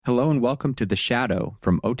Hello and welcome to The Shadow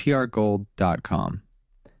from OTRGold.com.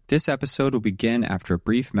 This episode will begin after a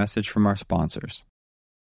brief message from our sponsors.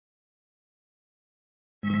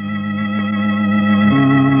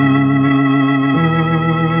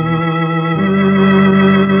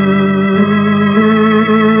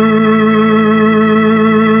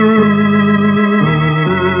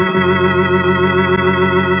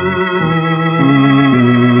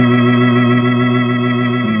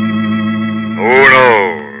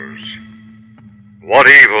 What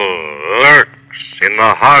evil lurks in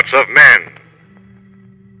the hearts of men?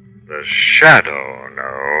 The Shadow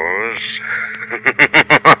knows.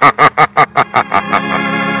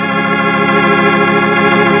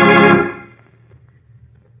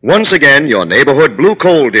 Once again, your neighborhood blue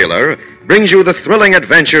coal dealer brings you the thrilling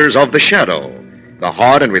adventures of the Shadow, the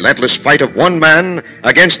hard and relentless fight of one man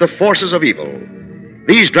against the forces of evil.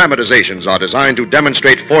 These dramatizations are designed to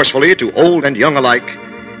demonstrate forcefully to old and young alike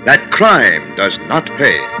that crime does not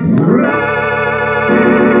pay.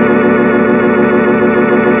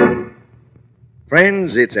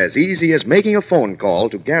 Friends, it's as easy as making a phone call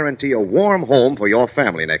to guarantee a warm home for your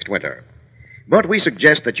family next winter. But we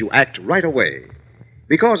suggest that you act right away.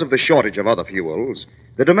 Because of the shortage of other fuels,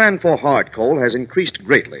 the demand for hard coal has increased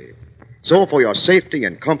greatly. So for your safety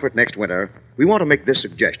and comfort next winter, we want to make this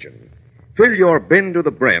suggestion. Fill your bin to the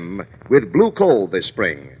brim with blue coal this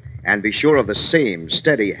spring. And be sure of the same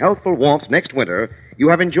steady, healthful warmth next winter you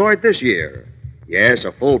have enjoyed this year. Yes,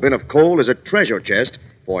 a full bin of coal is a treasure chest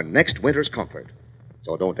for next winter's comfort.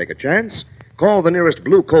 So don't take a chance. Call the nearest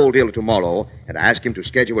blue coal dealer tomorrow and ask him to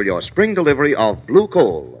schedule your spring delivery of blue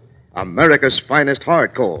coal, America's finest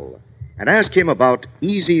hard coal. And ask him about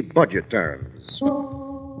easy budget terms.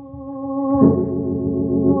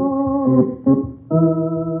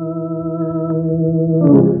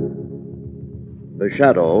 The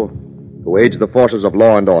Shadow, who aids the forces of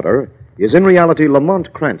law and order, is in reality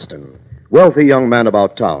Lamont Cranston, wealthy young man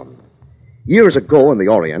about town. Years ago in the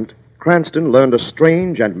Orient, Cranston learned a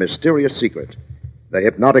strange and mysterious secret, the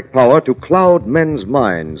hypnotic power to cloud men's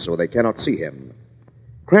minds so they cannot see him.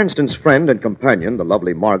 Cranston's friend and companion, the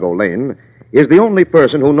lovely Margot Lane, is the only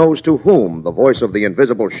person who knows to whom the voice of the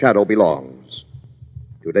invisible Shadow belongs.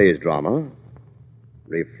 Today's drama,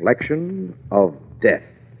 Reflection of Death.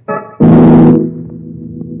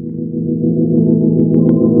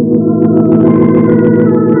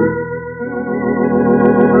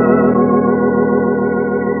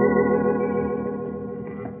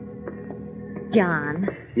 John.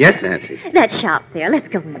 Yes, Nancy. That shop there. Let's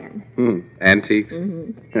go in. Antiques?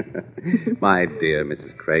 Mm-hmm. My dear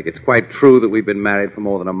Mrs. Craig, it's quite true that we've been married for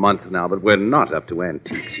more than a month now, but we're not up to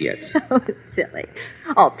antiques yet. Oh, silly.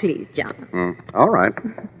 Oh, please, John. All right.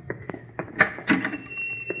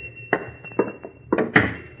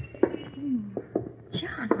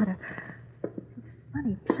 John, what a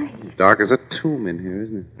funny place. Dark as a tomb in here,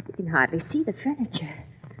 isn't it? You can hardly see the furniture.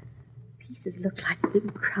 Pieces look like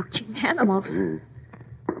big crouching animals.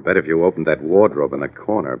 I bet if you opened that wardrobe in the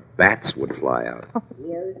corner, bats would fly out.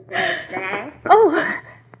 You said that? Oh.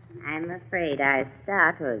 I'm afraid I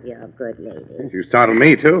startled your good lady. You startled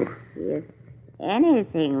me, too. If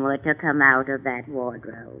anything were to come out of that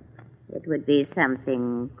wardrobe, it would be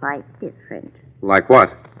something quite different. Like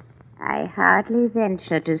what? I hardly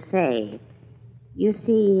venture to say. You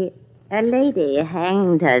see, a lady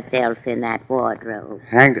hanged herself in that wardrobe.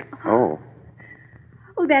 Hanged? Oh.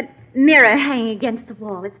 Oh, that mirror hanging against the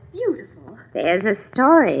wall. It's beautiful. There's a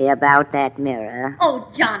story about that mirror.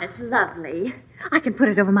 Oh, John, it's lovely. I can put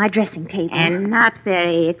it over my dressing table. And not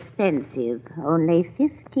very expensive. Only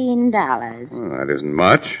 $15. Well, that isn't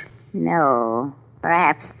much. No.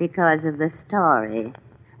 Perhaps because of the story.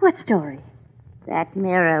 What story? That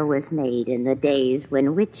mirror was made in the days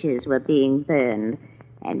when witches were being burned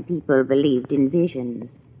and people believed in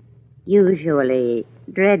visions. Usually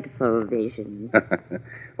dreadful visions.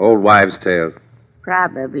 Old wives' tales.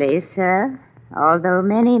 Probably, sir. Although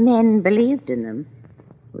many men believed in them.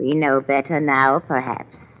 We know better now,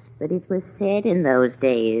 perhaps. But it was said in those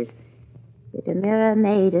days that a mirror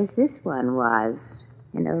made as this one was,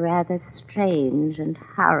 in a rather strange and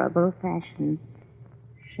horrible fashion,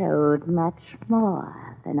 showed much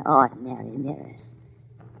more than ordinary mirrors.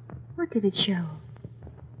 What did it show?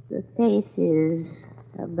 The faces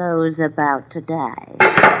of those about to die.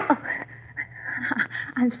 Oh,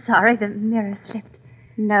 I'm sorry the mirror slipped.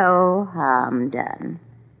 No harm done.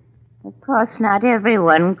 Of course, not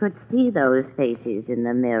everyone could see those faces in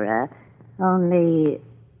the mirror. Only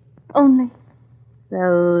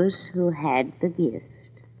those who had the gift.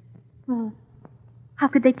 Well, how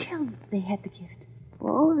could they tell they had the gift?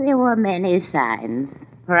 Oh, there were many signs.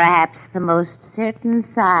 perhaps the most certain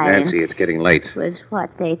sign... Nancy, it's getting late. ...was what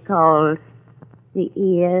they called the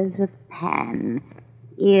ears of Pan.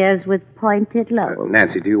 Ears with pointed lobes.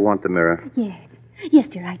 Nancy, do you want the mirror? Yes. Yes,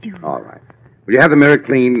 dear, I do. All right. Will you have the mirror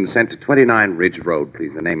cleaned and sent to 29 Ridge Road,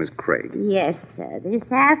 please? The name is Craig. Yes, sir. This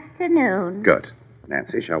afternoon. Good.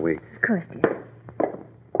 Nancy, shall we? Of course, dear.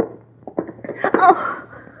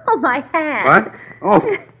 Oh, my hat. What? Oh,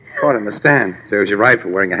 it's caught in the stand. Serves you right for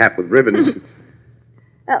wearing a hat with ribbons.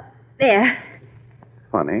 Oh, there.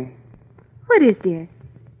 Funny. What is, dear?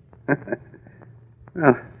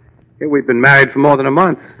 Well, here we've been married for more than a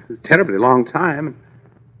month. It's a terribly long time.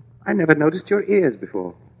 I never noticed your ears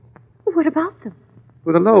before. What about them?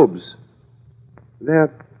 With the lobes.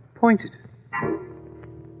 They're pointed.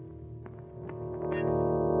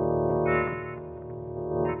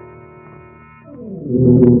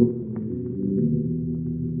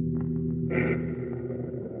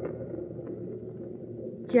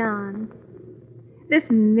 John, this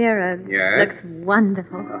mirror Yes? looks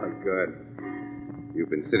wonderful. Oh, good. You've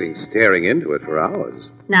been sitting staring into it for hours.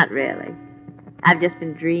 Not really. I've just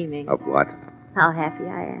been dreaming. Of what? How happy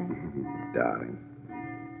I am. Darling.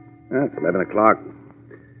 Well, it's 11 o'clock.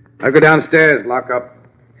 I'll go downstairs, lock up.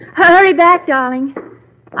 Hurry back, darling.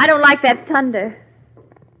 I don't like that thunder.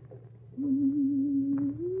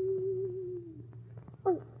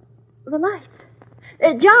 Oh, the lights.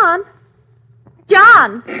 John!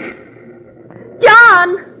 John! John!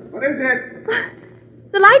 What is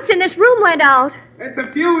it? The lights in this room went out. It's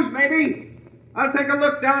a fuse, maybe. I'll take a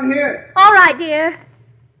look down here. All right, dear.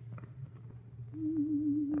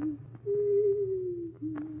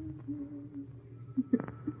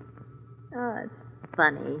 Oh, it's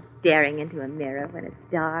funny, staring into a mirror when it's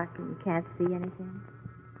dark and you can't see anything.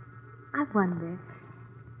 I wonder,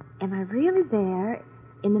 am I really there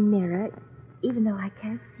in the mirror, even though I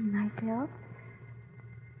can't see myself?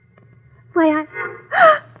 Why,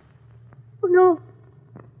 Oh, no.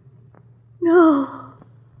 No.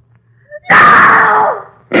 No!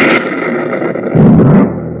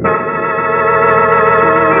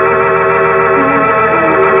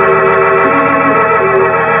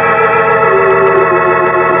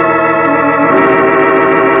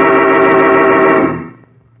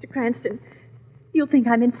 Cranston, you'll think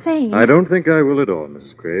I'm insane. I don't think I will at all,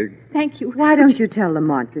 Mrs. Craig. Thank you. Why don't you tell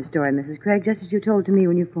Lamont your story, Mrs. Craig, just as you told to me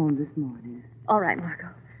when you phoned this morning? All right, Margot.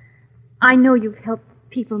 I know you've helped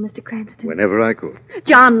people, Mr. Cranston. Whenever I could.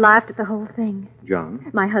 John laughed at the whole thing.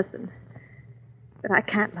 John? My husband. But I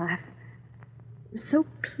can't laugh. It was so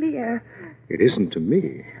clear. It isn't to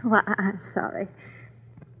me. Well, I'm sorry.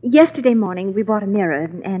 Yesterday morning, we bought a mirror at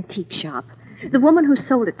an antique shop. The woman who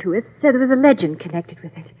sold it to us said there was a legend connected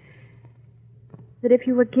with it. That if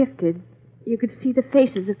you were gifted, you could see the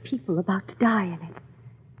faces of people about to die in it.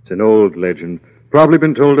 It's an old legend. Probably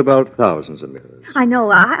been told about thousands of mirrors. I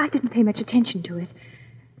know. I didn't pay much attention to it.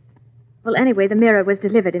 Well, anyway, the mirror was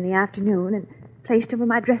delivered in the afternoon and placed over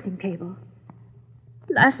my dressing table.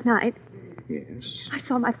 Last night, Yes. I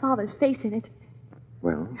saw my father's face in it.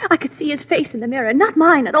 Well? I could see his face in the mirror, not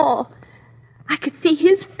mine at all. I could see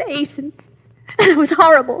his face, and it was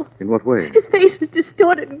horrible. In what way? His face was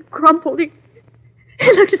distorted and crumpled. He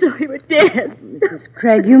looked as though he were dead. Mrs.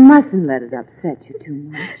 Craig, you mustn't let it upset you too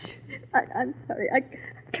much. I'm sorry. I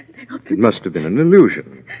can't help It must have been an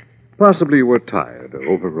illusion. Possibly you were tired or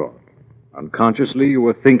overwrought. Unconsciously, you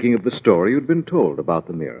were thinking of the story you'd been told about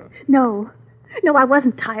the mirror. No, I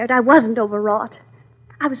wasn't tired. I wasn't overwrought.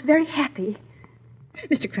 I was very happy.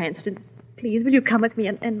 Mr. Cranston, please, will you come with me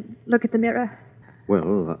and look at the mirror?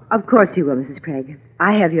 Well, Of course you will, Mrs. Craig.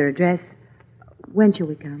 I have your address. When shall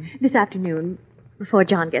we come? This afternoon, before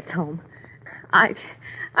John gets home. I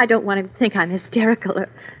don't want him to think I'm hysterical or...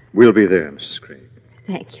 we'll be there, Mrs. Craig.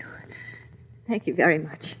 Thank you. Thank you very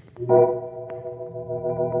much.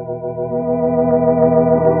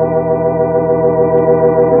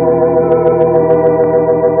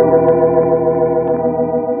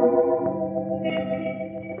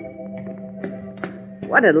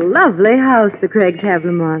 What a lovely house the Craigs have,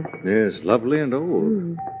 Lamont. Yes, lovely and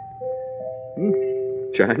old.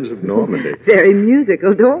 Chimes of Normandy. Very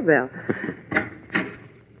musical doorbell.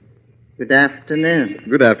 Good afternoon.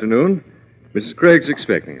 Good afternoon. Mrs. Craig's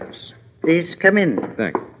expecting us. Please come in.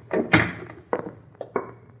 Thank you.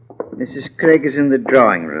 Mrs. Craig is in the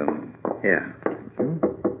drawing room. Here.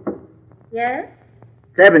 Yes?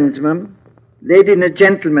 Evans, Mum. Lady and a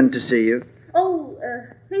gentleman to see you. Oh,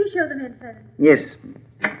 please show them in, sir. Yes.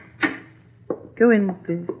 Go in,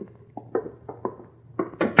 please.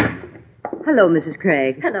 Hello, Mrs.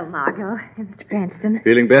 Craig. Hello, Margot and Mr. Cranston.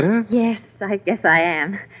 Feeling better? Yes, I guess I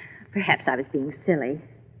am. Perhaps I was being silly.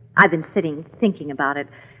 I've been sitting thinking about it.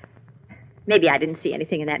 Maybe I didn't see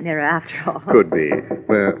anything in that mirror after all. Could be.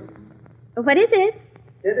 Where? What is it?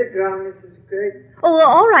 Telegram, Mrs. Craig. Oh,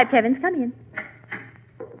 all right, Plevins, come in.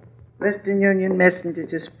 Western Union messenger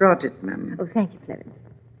just brought it, ma'am. Oh, thank you, Plevins.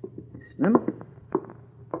 Yes, ma'am.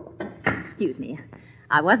 Excuse me.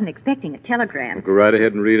 I wasn't expecting a telegram. Go right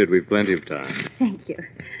ahead and read it. We've plenty of time. Thank you.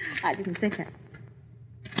 I didn't think I...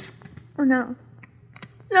 Oh, no.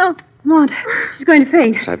 No, Maud. She's going to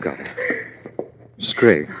faint. Yes, I've got it. Mrs.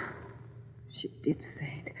 Craig. She did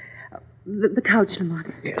faint. The couch, Lamont.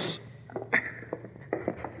 Yes.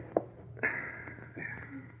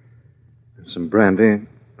 And some brandy.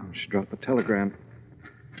 Oh, she dropped the telegram.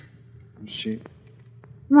 She...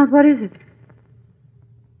 Lamont, what is it?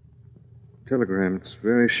 Telegram. It's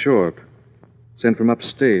very short. Sent from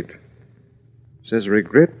upstate. Says,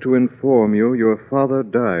 regret to inform you your father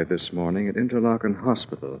died this morning at Interlaken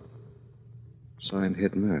Hospital. Signed,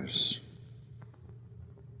 head nurse.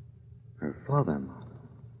 Her father,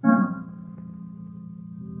 Mom.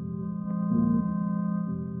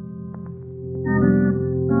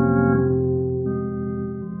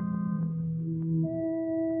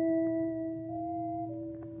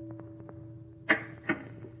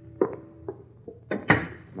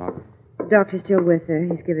 Margaret? The doctor's still with her.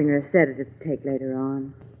 He's giving her a sedative to take later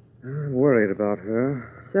on. I'm worried about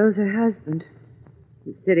her. So's her husband.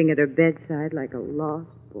 He's sitting at her bedside like a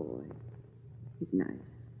lost boy. He's nice.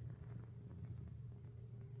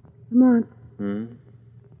 Lamont,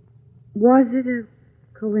 was it a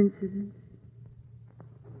coincidence?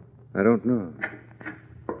 I don't know.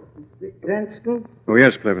 Mr. Cranston, Oh,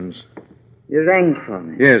 yes, Clevens. you rang for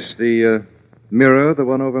me. Yes, the mirror, the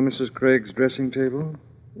one over Mrs. Craig's dressing table?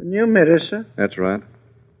 A new mirror, sir. That's right.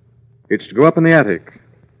 It's to go up in the attic.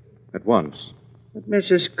 At once. But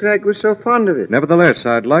Mrs. Craig was so fond of it. Nevertheless,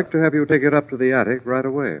 I'd like to have you take it up to the attic right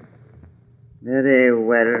away. Very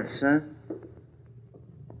well, sir.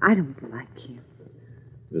 I don't like him.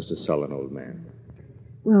 Just a sullen old man.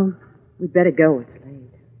 Well, we'd better go. It's late.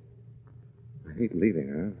 I hate leaving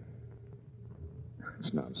her.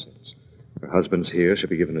 It's nonsense. Her husband's here. She'll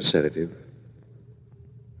be given a sedative.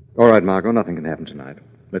 All right, Margot. Nothing can happen tonight.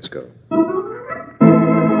 Let's go.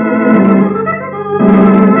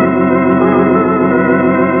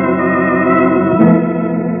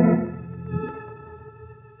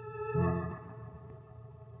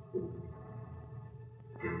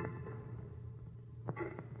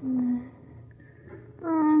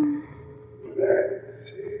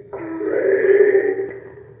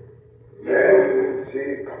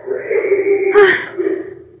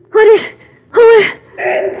 What is... Who is...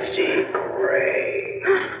 Nancy Gray.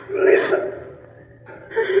 Listen.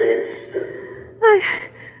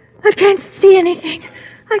 I can't see anything.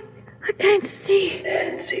 I can't see.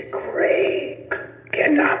 Nancy Craig.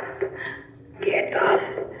 Get up. Get up,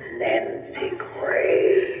 Nancy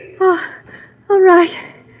Craig. Oh, all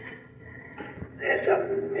right. There's a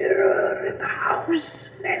mirror in the house,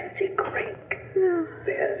 Nancy Craig. No.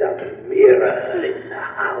 There's a mirror in the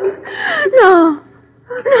house. No.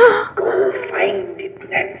 No. Go find it,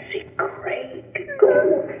 Nancy Craig.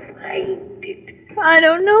 Go find it. I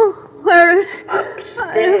don't know where it...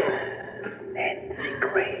 Upstairs, Nancy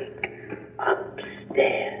Craig.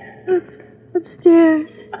 Upstairs. Upstairs.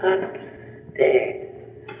 Upstairs.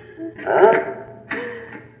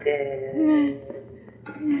 Upstairs.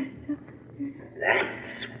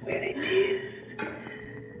 That's where it is.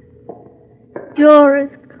 Door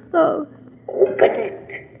is closed. Open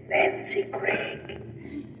it, Nancy Craig.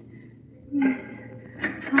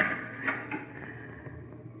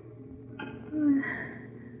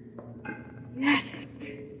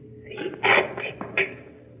 The attic.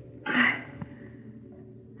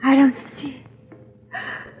 I don't see.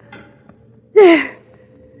 There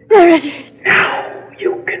it is. Now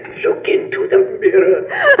you can look into the mirror.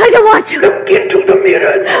 I don't want to. Look into the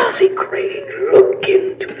mirror, Nancy Craig. Look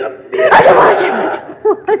into the mirror. I don't want to.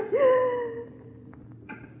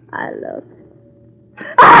 I love it.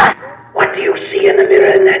 What do you see in the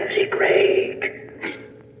mirror, Nancy Craig?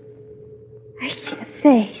 I see a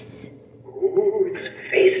face. Whose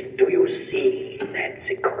face do you see,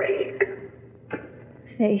 Nancy Craig?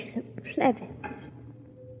 Face of Plevins.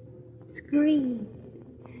 It's green.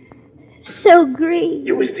 So green.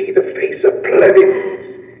 You see the face of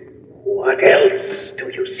Plevins. What else do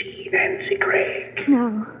you see, Nancy Craig?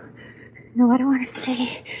 No, I don't want to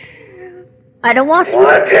see. I don't want to.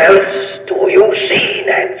 What else do you see,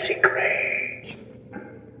 Nancy Craig?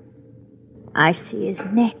 I see his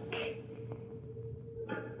neck.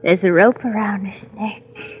 There's a rope around his neck.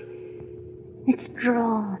 It's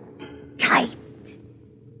drawn tight.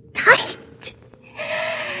 Tight.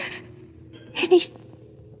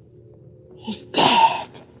 He's dead.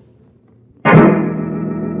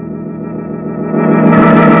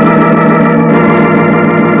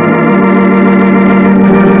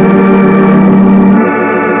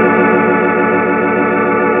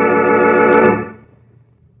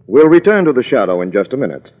 We'll return to the shadow in just a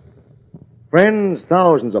minute. Friends,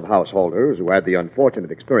 thousands of householders who had the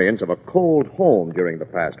unfortunate experience of a cold home during the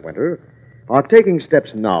past winter are taking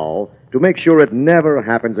steps now to make sure it never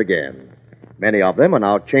happens again. Many of them are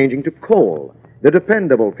now changing to coal, the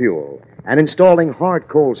dependable fuel, and installing hard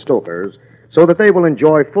coal stokers so that they will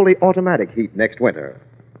enjoy fully automatic heat next winter.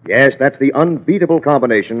 Yes, that's the unbeatable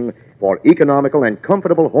combination for economical and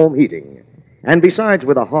comfortable home heating. And besides,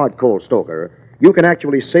 with a hard coal stoker, you can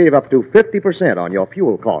actually save up to 50% on your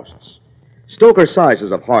fuel costs. Stoker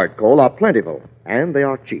sizes of hard coal are plentiful, and they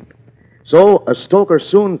are cheap. So a stoker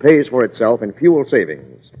soon pays for itself in fuel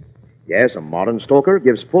savings. Yes, a modern stoker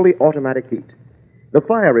gives fully automatic heat. The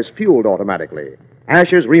fire is fueled automatically,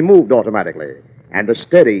 ashes removed automatically, and the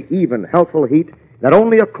steady, even, healthful heat that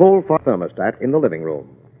only a coal-fired thermostat in the living room.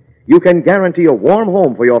 You can guarantee a warm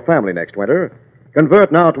home for your family next winter.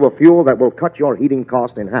 Convert now to a fuel that will cut your heating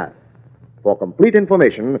cost in half. For complete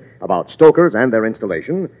information about stokers and their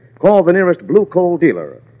installation, call the nearest Blue Coal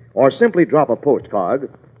dealer or simply drop a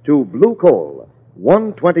postcard to Blue Coal,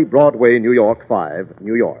 120 Broadway, New York 5,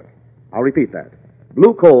 New York. I'll repeat that.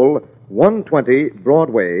 Blue Coal, 120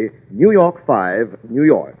 Broadway, New York 5, New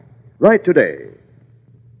York. Write today.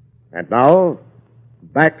 And now,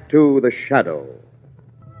 back to the shadow.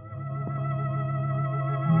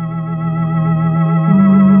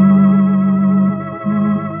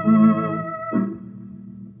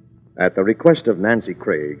 At the request of Nancy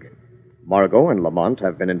Craig, Margot and Lamont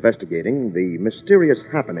have been investigating the mysterious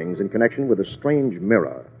happenings in connection with a strange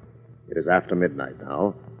mirror. It is after midnight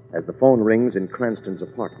now, as the phone rings in Cranston's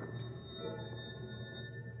apartment.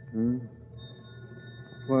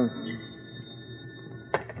 What?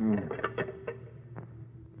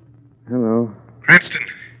 Hello. Cranston.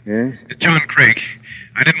 Yes? It's John Craig.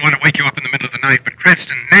 I didn't want to wake you up in the middle of the night, but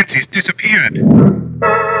Cranston, Nancy's disappeared.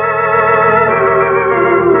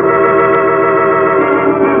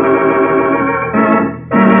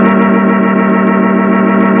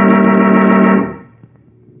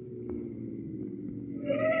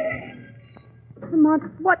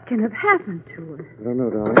 What can have happened to her? I don't know,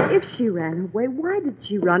 darling. If she ran away, why did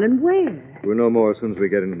she run and where? We'll know more as soon as we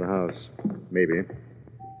get into the house. Maybe.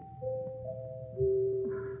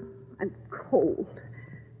 I'm cold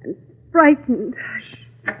and frightened.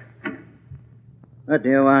 What do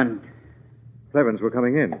you want? Clevens, we're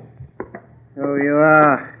coming in. So you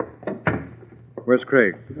are. Where's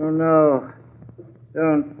Craig? Oh, no.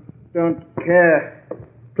 Don't care.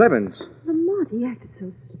 Clevens. Lamont, he acted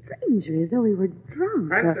so strangely, as though he were drunk.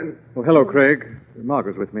 Cranston. Oh, hello, Craig.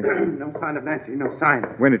 Margaret's with me. No sign of Nancy, no sign.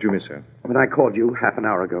 When did you miss her? When I called you half an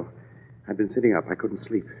hour ago, I'd been sitting up. I couldn't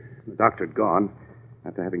sleep. The doctor had gone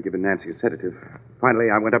after having given Nancy a sedative. Finally,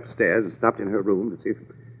 I went upstairs and stopped in her room to see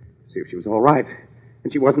if she was all right.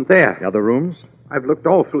 And she wasn't there. The other rooms? I've looked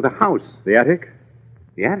all through the house. The attic?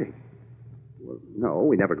 The attic? Well, no,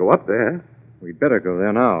 we never go up there. We'd better go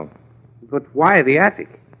there now. But why the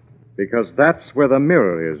attic? Because that's where the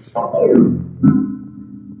mirror is.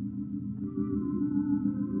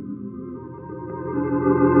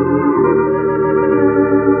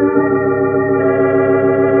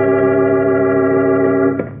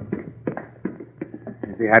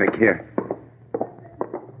 There's the attic here.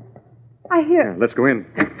 I hear. Let's go in.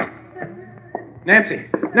 Nancy!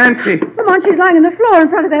 Nancy! Lamont, she's lying on the floor in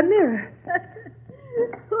front of that mirror.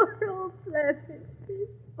 Poor old Flappy.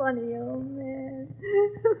 Funny old man.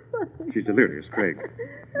 She's delirious, Craig.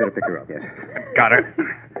 Better pick her up. Yes. Got her.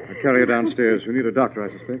 I'll carry her downstairs. We need a doctor, I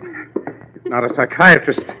suspect. Not a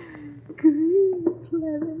psychiatrist. Great,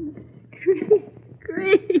 Clevin.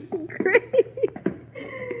 Great.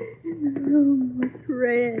 And the room was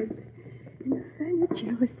red. And the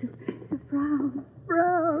furniture was so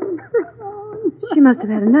brown. She must have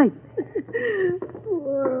had a night.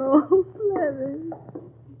 Poor old Clevin.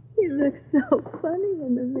 He looks so funny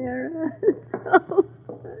in the mirror. So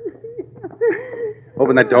funny.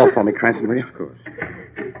 Open that door for me, Cranston, will you? Of course.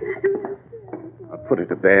 I'll put her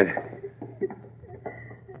to bed.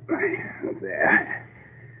 There.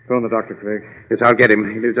 Phone the doctor, Craig. Yes, I'll get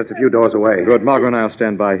him. He lives just a few doors away. Good. Margot and I'll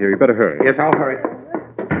stand by here. You better hurry. Yes, I'll hurry.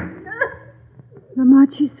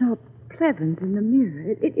 Lamont, she saw Clevens in the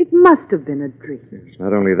mirror. It must have been a dream. It's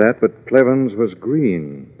not only that, but Clevens was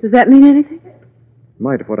green. Does that mean anything?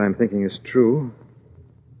 Might, if what I'm thinking is true.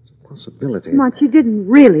 It's a possibility. Lamont, she didn't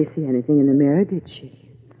really see anything in the mirror, did she?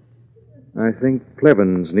 I think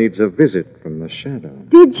Plevins needs a visit from the shadow.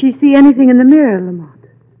 Did she see anything in the mirror, Lamont?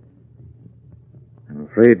 I'm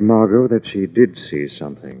afraid, Margot, that she did see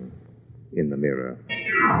something in the mirror.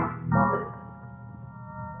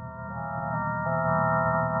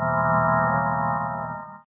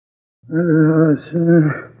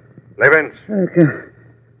 Levins. Okay.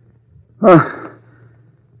 Oh,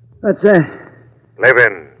 what's that?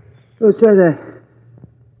 Levins. Who said that?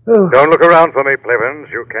 Oh, Don't look around for me, Plevins.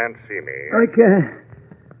 You can't see me. I can't.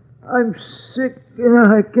 I'm sick and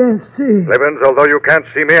I can't see. Plevins, although you can't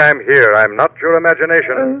see me, I'm here. I'm not your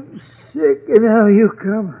imagination. I'm sick and now you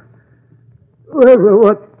come.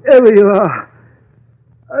 Whatever you are.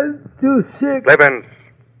 I'm too sick. Plevins,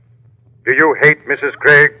 do you hate Mrs.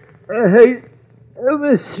 Craig? I hate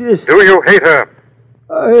Mistress. Do you hate her?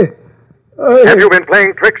 I Have you been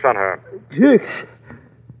playing tricks on her? Tricks?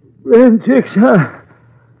 Playing tricks, huh?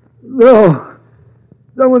 No.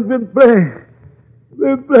 Someone's been playing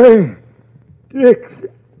tricks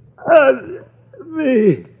on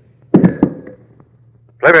me.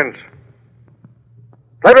 Plevins.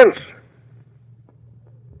 Plevins!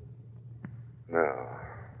 No.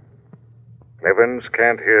 Plevins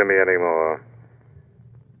can't hear me anymore.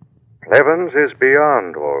 Plevins is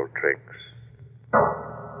beyond all tricks.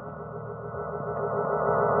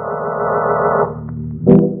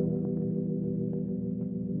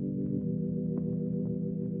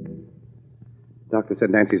 Doctor said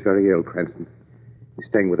Nancy's very ill, Cranston. He's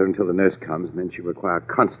staying with her until the nurse comes, and then she'll require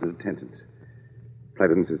constant attendance.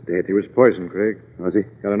 Plevins is dead. He was poisoned, Craig. Was he?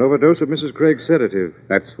 Got an overdose of Mrs. Craig's sedative.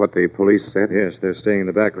 That's what the police said? Yes, they're staying in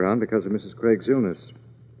the background because of Mrs. Craig's illness.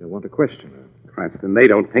 They want to question her. Cranston, they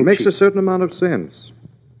don't think It makes she... a certain amount of sense.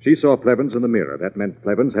 She saw Plevins in the mirror. That meant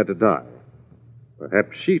Plevins had to die.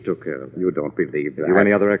 Perhaps she took care of it. You don't believe that. Have you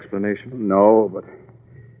any other explanation? No, but...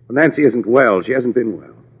 Well, Nancy isn't well. She hasn't been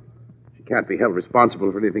well. She can't be held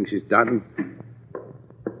responsible for anything she's done.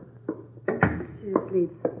 She's asleep.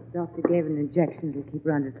 Doctor gave an injection to keep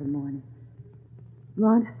her under till morning.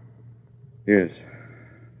 Lamont? Yes.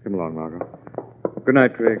 Come along, Margot. Good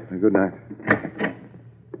night, Craig. Good night.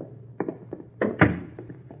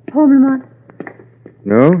 Home, Lamont?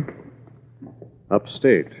 No.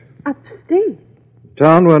 Upstate. Upstate?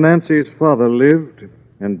 Town where Nancy's father lived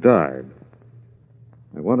and died.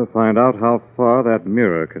 I want to find out how far that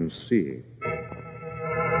mirror can see.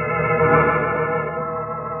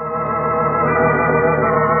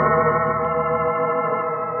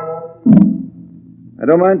 I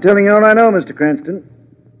don't mind telling you all I know, Mr. Cranston.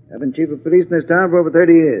 I've been chief of police in this town for over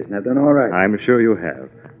 30 years, and I've done all right. I'm sure you have,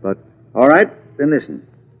 but... All right? Then listen.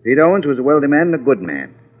 Pete Owens was a wealthy man and a good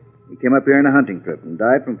man. He came up here on a hunting trip and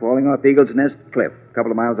died from falling off Eagle's Nest Cliff, a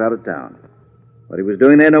couple of miles out of town. What he was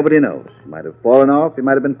doing there, nobody knows. He might have fallen off. He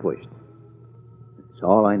might have been pushed. That's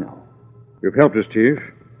all I know. You've helped us, Chief.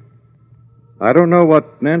 I don't know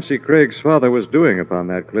what Nancy Craig's father was doing upon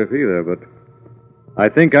that cliff either, but I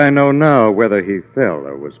think I know now whether he fell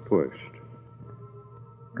or was pushed.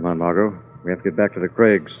 Come on, Margot. We have to get back to the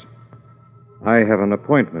Craigs. I have an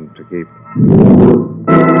appointment to keep.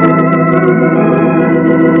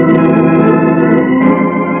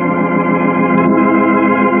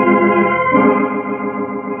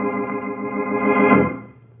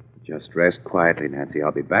 Just rest quietly, Nancy.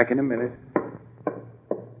 I'll be back in a minute.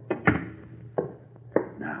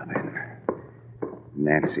 Now then.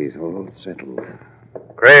 Nancy's all settled.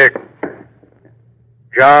 Craig.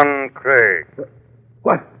 John Craig.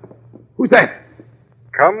 What? Who's that?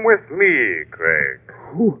 Come with me, Craig.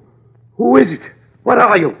 Who is it? What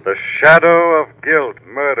are you? The shadow of guilt,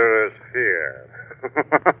 murderer's fear.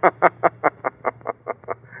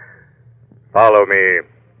 Follow me.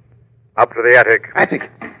 Up to the attic.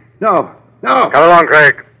 Attic? No. Come along,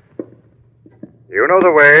 Craig. You know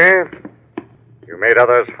the way. You made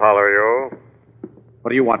others follow you. What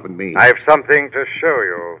do you want with me? I've something to show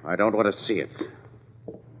you. I don't want to see it.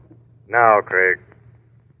 Now, Craig.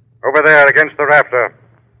 Over there against the rafter.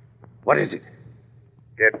 What is it?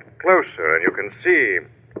 Get closer and you can see.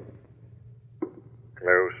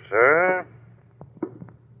 Closer.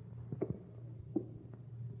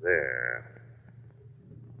 There.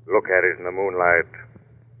 Look at it in the moonlight.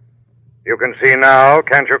 You can see now,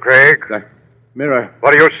 can't you, Craig? The mirror.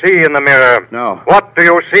 What do you see in the mirror? No. What do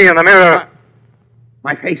you see in the mirror?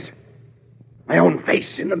 My face. My own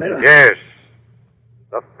face in the mirror. Yes.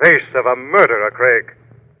 The face of a murderer, Craig.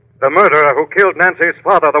 The murderer who killed Nancy's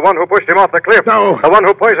father, the one who pushed him off the cliff. No. The one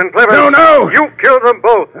who poisoned Plevins. No. You killed them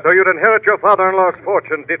both, so you'd inherit your father-in-law's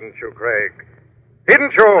fortune, didn't you, Craig?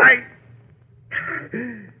 Didn't you?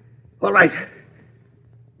 All right.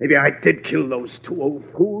 Maybe I did kill those two old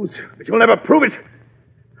fools, but you'll never prove it.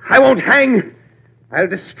 I won't hang. I'll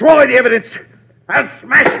destroy the evidence. I'll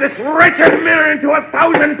smash this wretched mirror into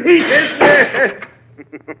 1,000 pieces.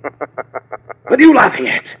 What are you laughing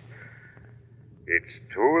at? It's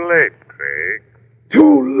too late, Craig.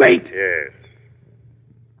 Too late? Yes.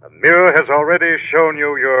 The mirror has already shown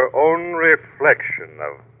you your own reflection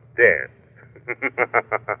of death.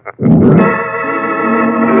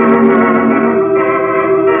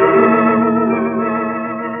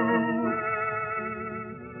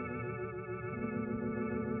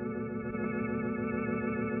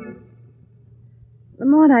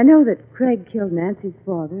 Lamont, I know that Craig killed Nancy's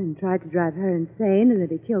father and tried to drive her insane, and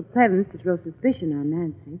that he killed Clevens to throw suspicion on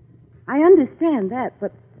Nancy. I understand that,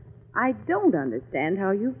 but I don't understand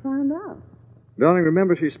how you found out. Darling,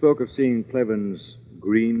 remember she spoke of seeing Clevens'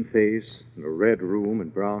 green face in a red room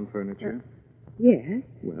and brown furniture? Yes.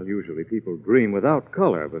 Well, usually people dream without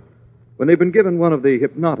color, but when they've been given one of the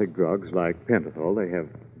hypnotic drugs like pentothal, they have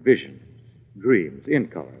visions, dreams, in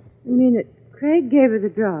color. You mean that Craig gave her the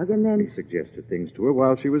drug and then... He suggested things to her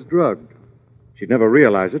while she was drugged. She'd never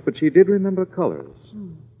realize it, but she did remember colors.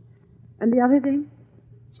 And the other thing?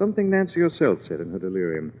 Something Nancy herself said in her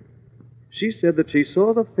delirium. She said that she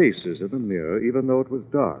saw the faces in the mirror even though it was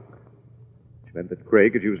dark. Which meant that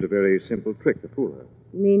Craig had used a very simple trick to fool her.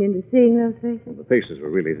 You mean into seeing those faces? Well, the faces were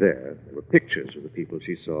really there. They were pictures of the people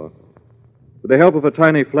she saw. With the help of a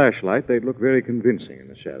tiny flashlight, they'd look very convincing in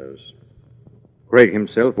the shadows. Craig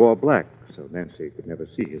himself wore black, so Nancy could never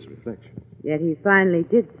see his reflection. Yet he finally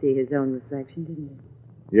did see his own reflection, didn't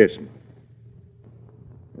he? Yes, ma'am.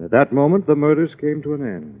 And at that moment, the murders came to an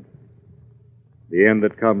end. The end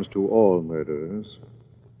that comes to all murderers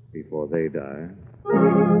before they die.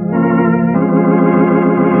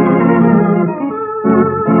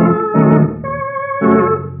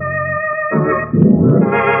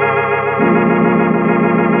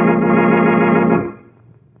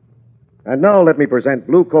 And now let me present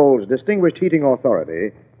Blue Coal's distinguished heating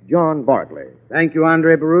authority, John Bartley. Thank you,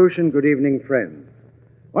 Andre Baruch, and good evening, friends.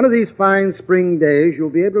 One of these fine spring days, you'll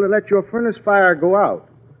be able to let your furnace fire go out.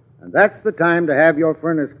 And that's the time to have your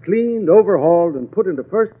furnace cleaned, overhauled, and put into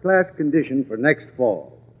first-class condition for next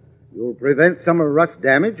fall. You'll prevent summer rust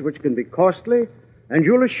damage, which can be costly, and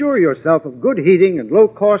you'll assure yourself of good heating and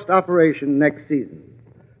low-cost operation next season.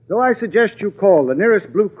 So I suggest you call the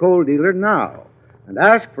nearest Blue Coal dealer now and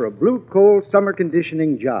ask for a Blue Coal summer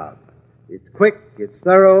conditioning job. It's quick, it's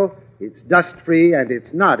thorough, it's dust-free, and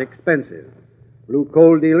it's not expensive. Blue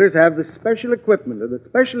Coal dealers have the special equipment and the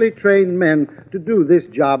specially trained men to do this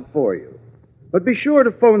job for you. But be sure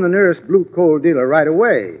to phone the nearest Blue Coal dealer right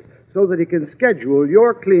away so that he can schedule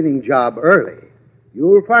your cleaning job early.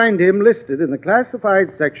 You'll find him listed in the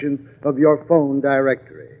classified section of your phone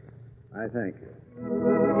directory. I thank you.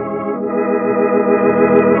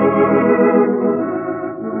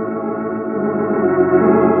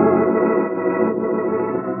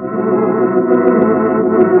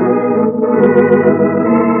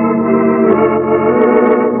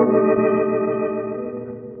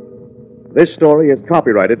 This story is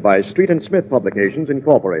copyrighted by Street and Smith Publications,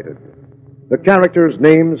 Incorporated. The characters,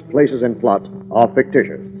 names, places, and plot are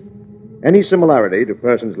fictitious. Any similarity to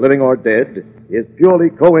persons living or dead is purely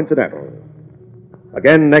coincidental.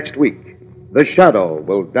 Again next week, The Shadow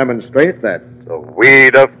will demonstrate that The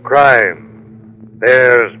weed of crime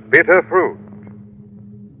bears bitter fruit.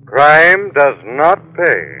 Crime does not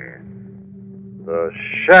pay. The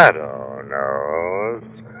shadow knows.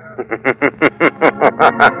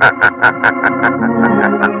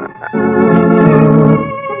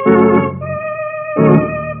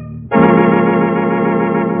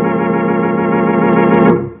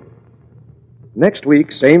 next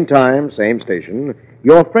week, same time, same station,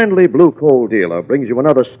 your friendly Blue Coal dealer brings you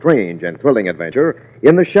another strange and thrilling adventure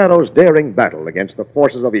in the Shadow's daring battle against the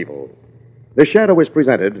forces of evil. The Shadow is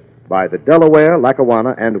presented by the Delaware,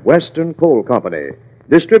 Lackawanna, and Western Coal Company,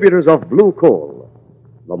 distributors of Blue Coal.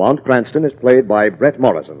 Lamont Cranston is played by Brett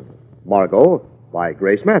Morrison. Margot by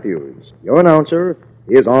Grace Matthews. Your announcer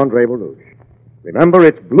is Andre Baruch. Remember,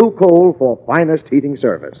 it's Blue Coal for finest heating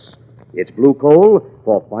service. It's Blue Coal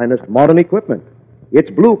for finest modern equipment. It's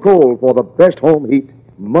Blue Coal for the best home heat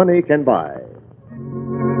money can buy.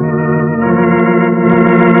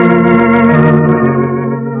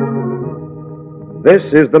 This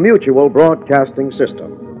is the Mutual Broadcasting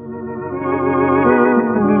System.